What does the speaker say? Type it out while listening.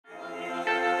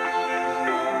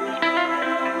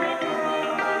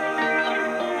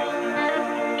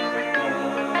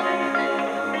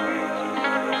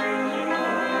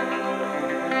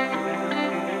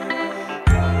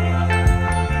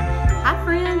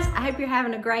friends, I hope you're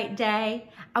having a great day.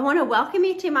 I want to welcome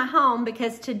you to my home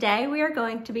because today we are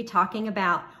going to be talking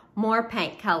about more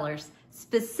paint colors,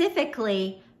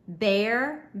 specifically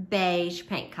Behr Beige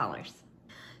paint colors.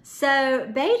 So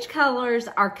beige colors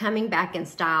are coming back in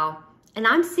style, and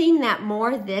I'm seeing that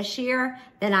more this year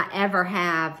than I ever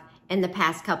have in the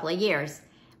past couple of years.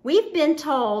 We've been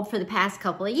told for the past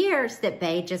couple of years that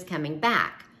beige is coming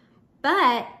back,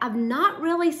 but I've not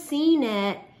really seen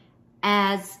it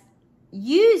as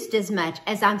used as much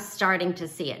as I'm starting to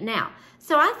see it now.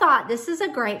 So I thought this is a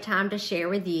great time to share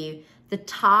with you the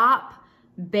top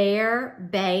Behr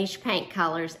Beige paint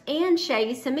colors and show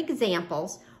you some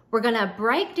examples. We're gonna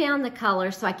break down the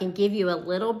colors so I can give you a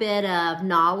little bit of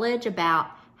knowledge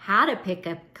about how to pick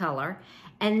a color,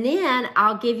 and then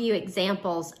I'll give you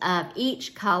examples of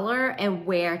each color and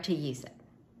where to use it.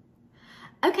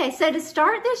 Okay, so to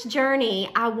start this journey,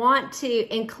 I want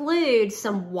to include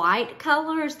some white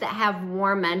colors that have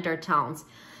warm undertones.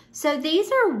 So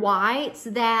these are whites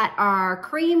that are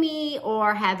creamy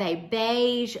or have a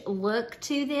beige look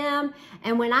to them.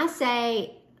 And when I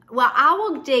say, well, I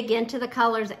will dig into the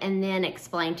colors and then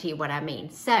explain to you what I mean.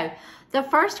 So the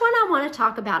first one I want to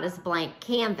talk about is blank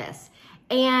canvas.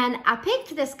 And I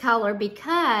picked this color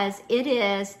because it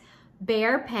is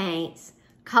Behr Paint's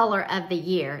color of the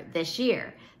year this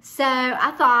year. So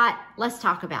I thought, let's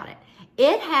talk about it.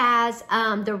 It has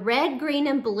the red, green,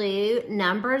 and blue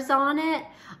numbers on it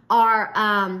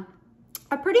are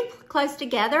pretty close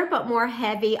together, but more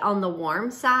heavy on the warm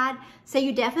side. So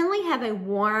you definitely have a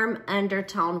warm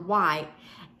undertone white.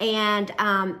 And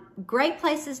great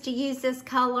places to use this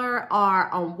color are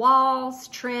on walls,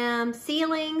 trim,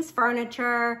 ceilings,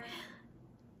 furniture,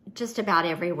 just about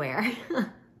everywhere.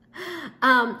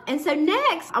 And so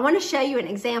next, I want to show you an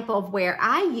example of where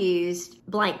I used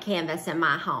blank canvas in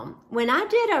my home. When I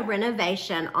did a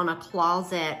renovation on a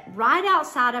closet right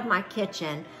outside of my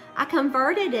kitchen, I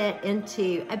converted it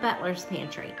into a butler's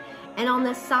pantry. And on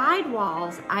the side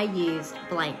walls, I used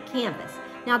blank canvas.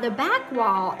 Now the back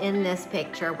wall in this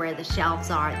picture where the shelves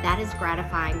are, that is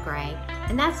gratifying gray,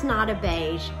 and that's not a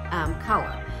beige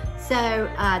color. So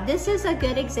this is a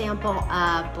good example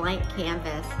of blank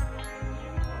canvas.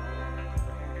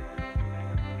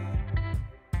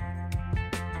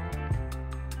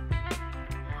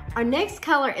 Our next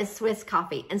color is Swiss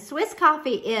coffee, and Swiss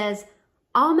coffee is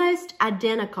almost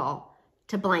identical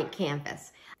to blank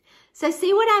canvas. So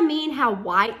see what I mean, how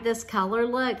white this color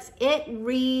looks? It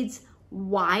reads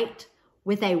white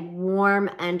with a warm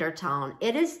undertone.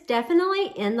 It is definitely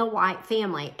in the white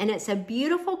family, and it's a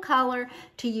beautiful color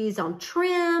to use on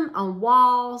trim, on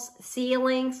walls,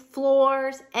 ceilings,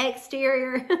 floors,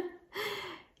 exterior,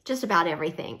 just about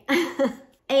everything.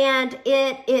 And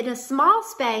in a small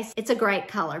space, it's a great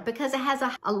color because it has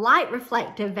a light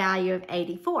reflective value of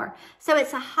 84. So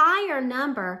it's a higher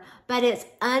number, but it's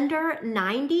under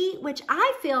 90, which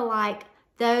I feel like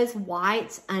those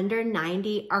whites under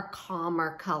 90 are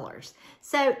calmer colors.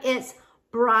 So it's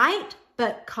bright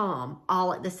but calm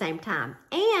all at the same time.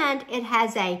 And it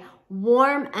has a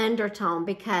warm undertone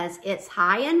because it's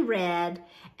high in red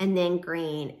and then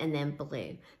green and then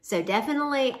blue. So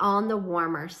definitely on the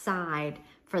warmer side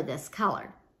for this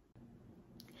color.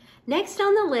 Next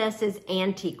on the list is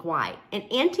antique white, and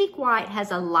antique white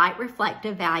has a light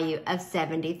reflective value of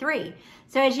 73.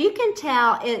 So as you can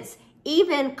tell, it's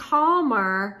even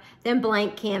calmer than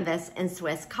blank canvas and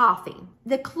Swiss coffee.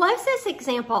 The closest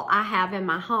example I have in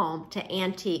my home to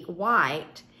antique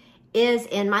white is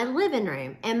in my living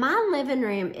room, and my living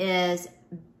room is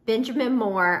Benjamin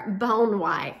Moore bone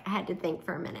white. I had to think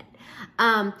for a minute.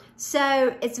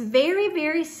 So it's very,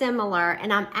 very similar,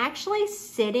 and I'm actually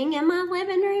sitting in my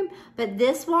living room, but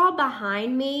this wall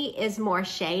behind me is more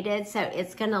shaded, so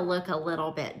it's gonna look a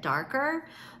little bit darker.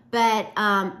 But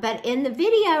in the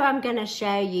video I'm gonna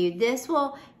show you, this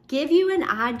will give you an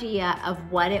idea of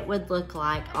what it would look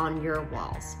like on your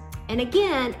walls. And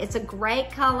again, it's a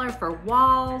great color for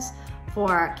walls,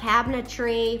 for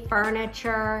cabinetry,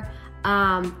 furniture.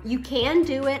 You can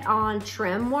do it on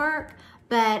trim work,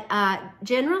 but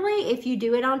generally if you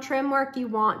do it on trim work, you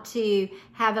want to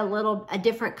have a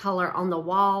different color on the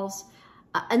walls,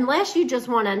 unless you just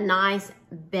want a nice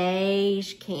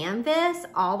beige canvas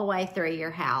all the way through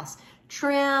your house.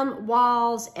 Trim,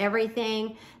 walls,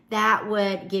 everything, that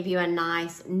would give you a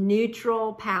nice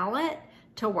neutral palette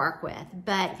to work with.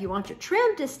 But if you want your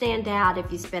trim to stand out,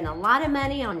 if you spend a lot of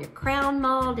money on your crown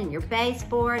mold and your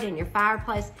baseboard and your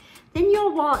fireplace, then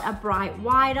you'll want a bright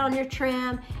white on your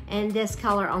trim and this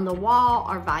color on the wall,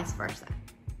 or vice versa.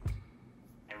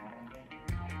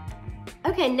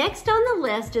 Okay, next on the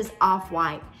list is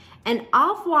off-white. And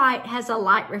off-white has a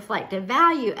light reflective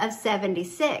value of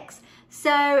 76.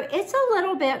 So it's a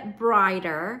little bit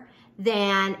brighter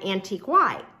than antique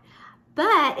white,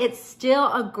 but it's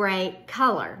still a great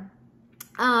color.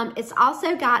 It's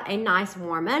also got a nice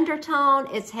warm undertone.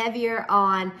 It's heavier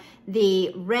on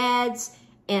the reds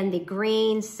and the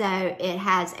greens, so it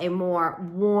has a more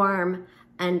warm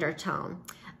undertone.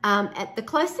 At the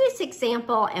closest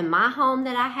example in my home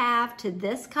that I have to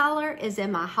this color is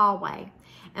in my hallway.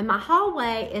 And my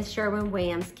hallway is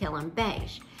Sherwin-Williams Kilim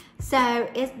Beige. So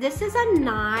this is a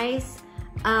nice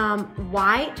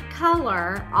white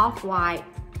color, off-white,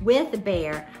 with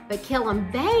Behr, but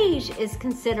Kilim Beige is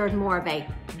considered more of a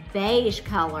beige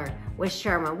color with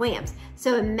Sherwin-Williams.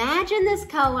 So imagine this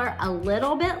color a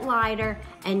little bit lighter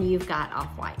and you've got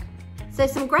off-white. So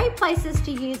some great places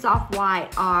to use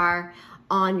off-white are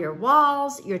on your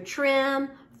walls, your trim,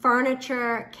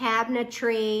 furniture,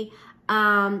 cabinetry.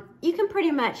 You can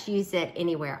pretty much use it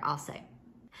anywhere also.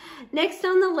 Next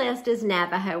on the list is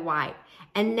Navajo white.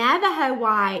 And Navajo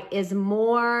white is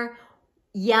more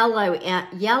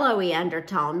yellowy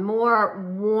undertone, more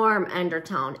warm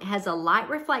undertone. It has a light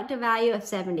reflective value of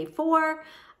 74,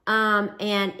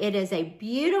 and it is a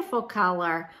beautiful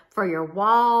color for your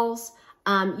walls.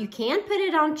 You can put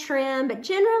it on trim, but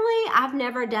generally I've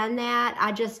never done that.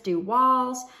 I just do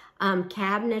walls,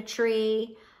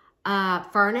 cabinetry,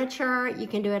 furniture. You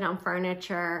can do it on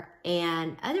furniture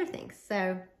and other things.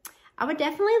 So I would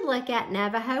definitely look at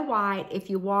Navajo white if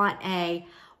you want a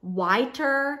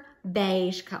whiter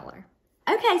beige color.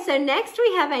 Okay, so next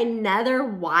we have another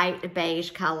white beige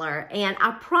color, and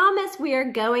I promise we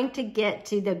are going to get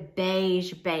to the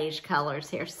beige colors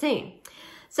here soon.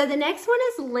 So the next one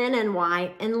is linen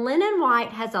white, and linen white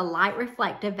has a light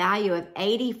reflective value of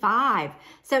 85.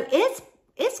 So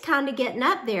it's kind of getting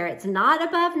up there. It's not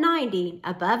above 90.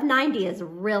 Above 90 is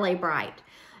really bright.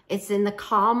 It's in the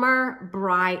calmer,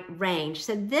 bright range.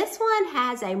 So this one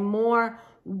has a more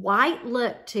white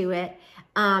look to it.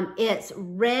 It's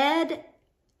red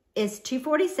is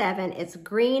 247, its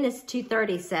green is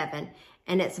 237,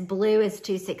 and its blue is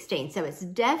 216. So it's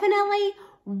definitely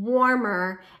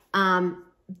warmer, and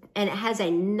it has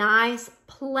a nice,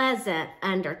 pleasant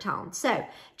undertone. So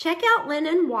check out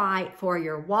linen white for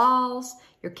your walls,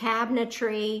 your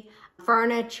cabinetry,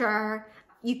 furniture.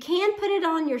 You can put it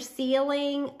on your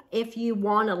ceiling if you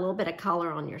want a little bit of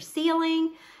color on your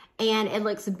ceiling. And it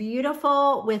looks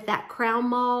beautiful with that crown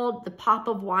mold, the pop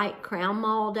of white crown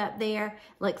mold up there.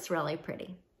 Looks really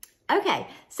pretty. Okay,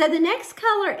 so the next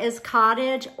color is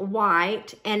cottage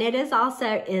white, and it is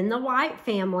also in the white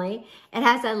family. It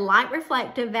has a light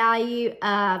reflective value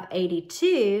of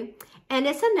 82, and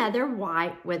it's another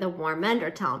white with a warm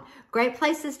undertone. Great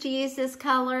places to use this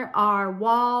color are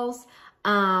walls,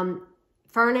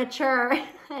 furniture. I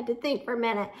had to think for a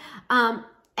minute.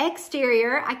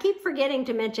 Exterior, I keep forgetting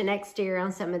to mention exterior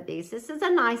on some of these. This is a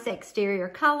nice exterior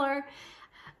color.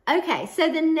 Okay,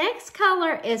 so the next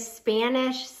color is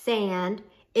Spanish sand.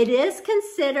 It is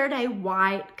considered a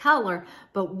white color,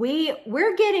 but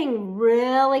we're getting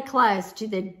really close to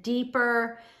the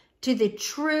deeper, to the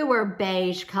truer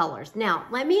beige colors. Now,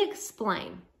 let me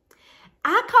explain.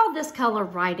 I call this color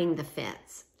riding the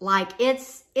fence. Like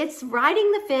it's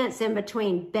riding the fence in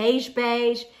between beige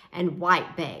and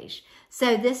white beige.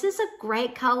 So this is a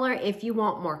great color if you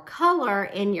want more color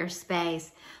in your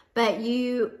space, but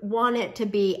you want it to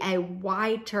be a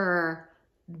whiter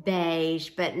beige,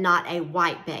 but not a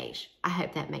white beige. I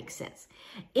hope that makes sense.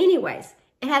 Anyways,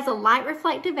 it has a light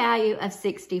reflective value of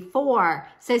 64.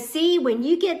 So see, when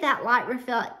you get that light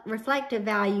reflective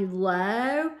value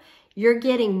low, you're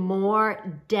getting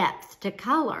more depth to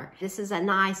color. This is a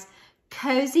nice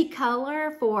cozy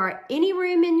color for any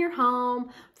room in your home,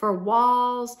 for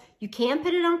walls. You can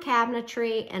put it on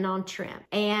cabinetry and on trim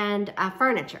and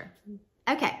furniture.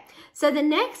 Okay, so the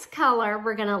next color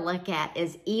we're gonna look at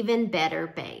is Even Better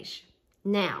Beige.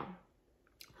 Now,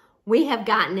 we have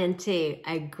gotten into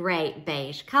a great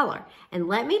beige color, and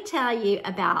let me tell you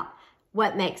about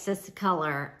what makes this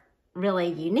color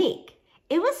really unique.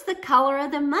 It was the color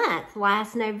of the month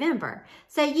last November.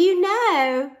 So you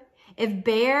know, if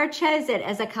Behr chose it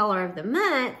as a color of the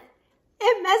month,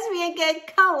 it must be a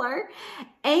good color.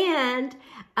 And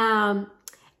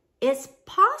it's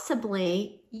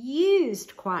possibly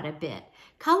used quite a bit.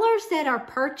 Colors that are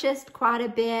purchased quite a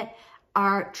bit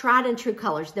are tried and true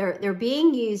colors. They're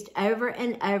being used over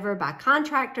and over by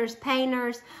contractors,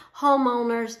 painters,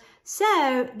 homeowners.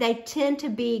 So they tend to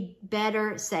be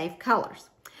better, safe colors.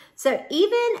 So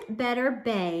Even Better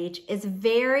Beige is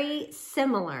very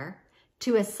similar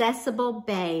to Accessible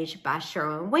Beige by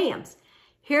Sherwin-Williams.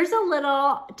 Here's a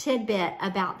little tidbit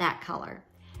about that color.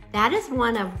 That is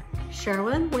one of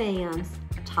Sherwin-Williams'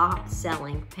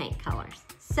 top-selling paint colors.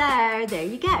 So there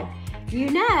you go. You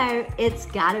know it's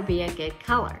gotta be a good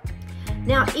color.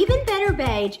 Now, even Behr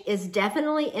Beige is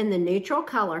definitely in the neutral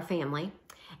color family,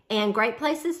 and great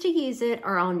places to use it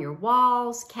are on your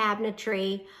walls,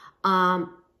 cabinetry.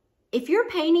 If you're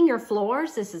painting your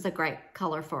floors, this is a great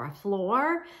color for a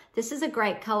floor. This is a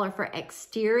great color for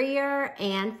exterior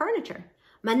and furniture.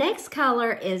 My next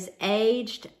color is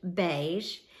Aged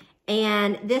Beige,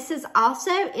 and this is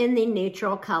also in the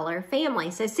neutral color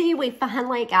family. So see, we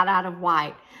finally got out of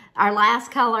white. Our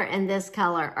last color and this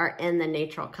color are in the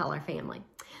neutral color family.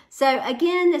 So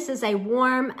again, this is a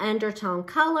warm undertone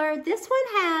color. This one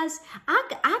has,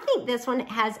 I think this one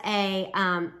has a,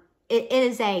 it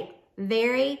is a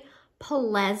very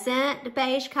pleasant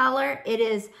beige color. It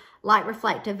is light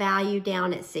reflective value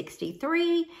down at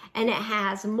 63, and it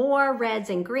has more reds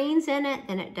and greens in it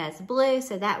than it does blue,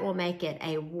 so that will make it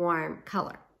a warm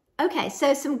color. Okay,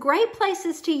 so some great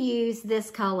places to use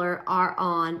this color are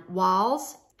on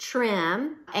walls,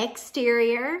 trim,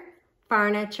 exterior,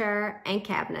 furniture, and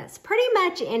cabinets, pretty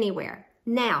much anywhere.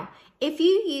 Now, if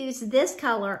you use this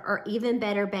color or even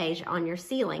Behr Beige on your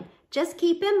ceiling, just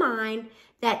keep in mind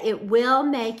that it will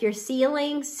make your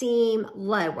ceiling seem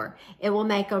lower. It will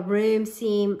make a room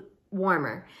seem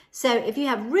warmer. So if you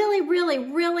have really, really,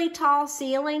 really tall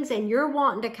ceilings and you're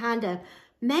wanting to kind of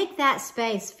make that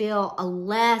space feel a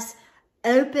less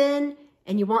open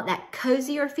and you want that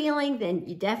cozier feeling, then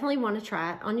you definitely want to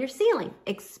try it on your ceiling,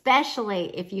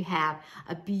 especially if you have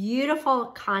a beautiful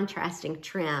contrasting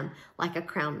trim like a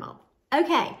crown mold.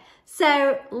 Okay,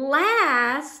 so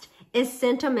last is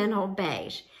Sentimental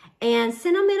Beige. And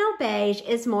Sentimental Beige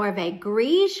is more of a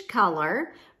gris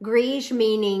color. Gris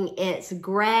meaning it's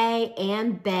gray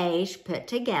and beige put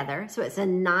together. So it's a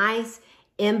nice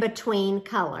in-between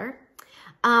color.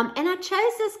 And I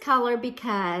chose this color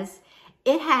because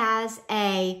it has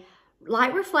a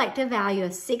light reflective value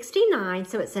of 69.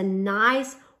 So it's a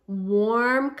nice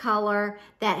warm color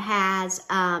that has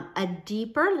a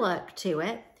deeper look to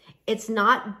it. It's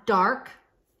not dark.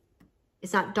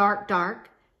 It's not dark.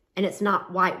 And it's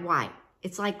not white.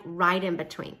 It's like right in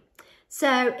between.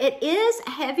 So it is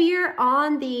heavier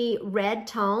on the red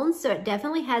tones, so it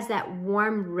definitely has that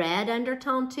warm red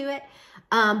undertone to it,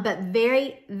 but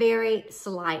very, very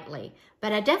slightly.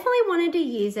 But I definitely wanted to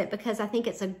use it because I think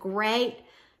it's a great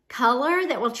color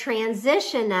that will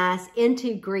transition us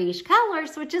into gris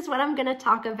colors, which is what I'm gonna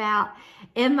talk about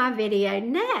in my video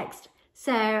next.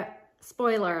 So,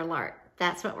 spoiler alert,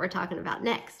 that's what we're talking about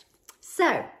next.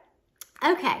 So,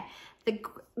 okay, the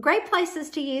great places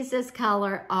to use this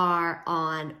color are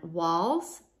on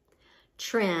walls,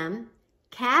 trim,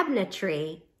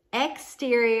 cabinetry,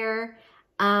 exterior,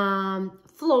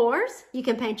 floors. You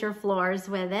can paint your floors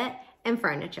with it, and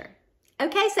furniture.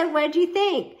 Okay, so what did you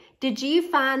think? Did you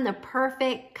find the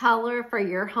perfect color for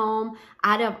your home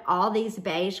out of all these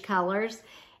beige colors?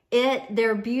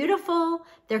 They're beautiful.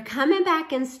 They're coming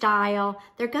back in style.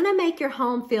 They're gonna make your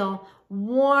home feel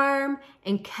warm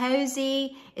and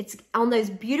cozy. It's on those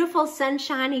beautiful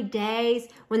sunshiny days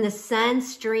when the sun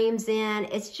streams in.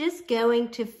 It's just going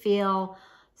to feel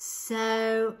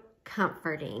so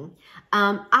comforting.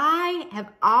 I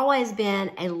have always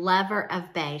been a lover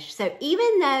of beige. So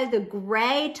even though the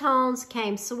gray tones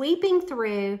came sweeping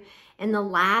through in the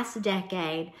last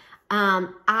decade,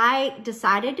 I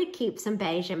decided to keep some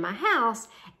beige in my house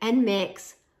and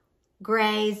mix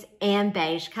grays and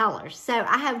beige colors. So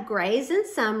I have grays in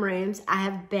some rooms, I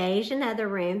have beige in other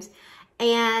rooms,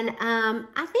 and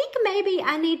I think maybe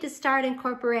I need to start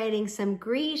incorporating some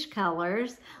gris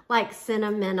colors like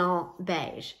Sentimental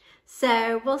Beige.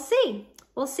 So we'll see.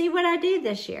 We'll see what I do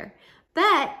this year.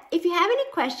 But if you have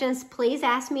any questions, please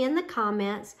ask me in the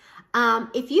comments.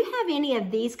 If you have any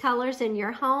of these colors in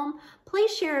your home,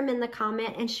 please share them in the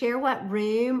comment and share what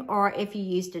room or if you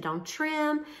used it on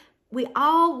trim. We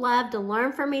all love to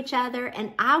learn from each other,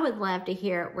 and I would love to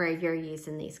hear where you're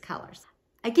using these colors.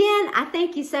 Again, I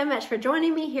thank you so much for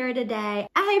joining me here today.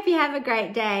 I hope you have a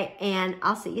great day, and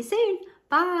I'll see you soon.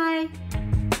 Bye.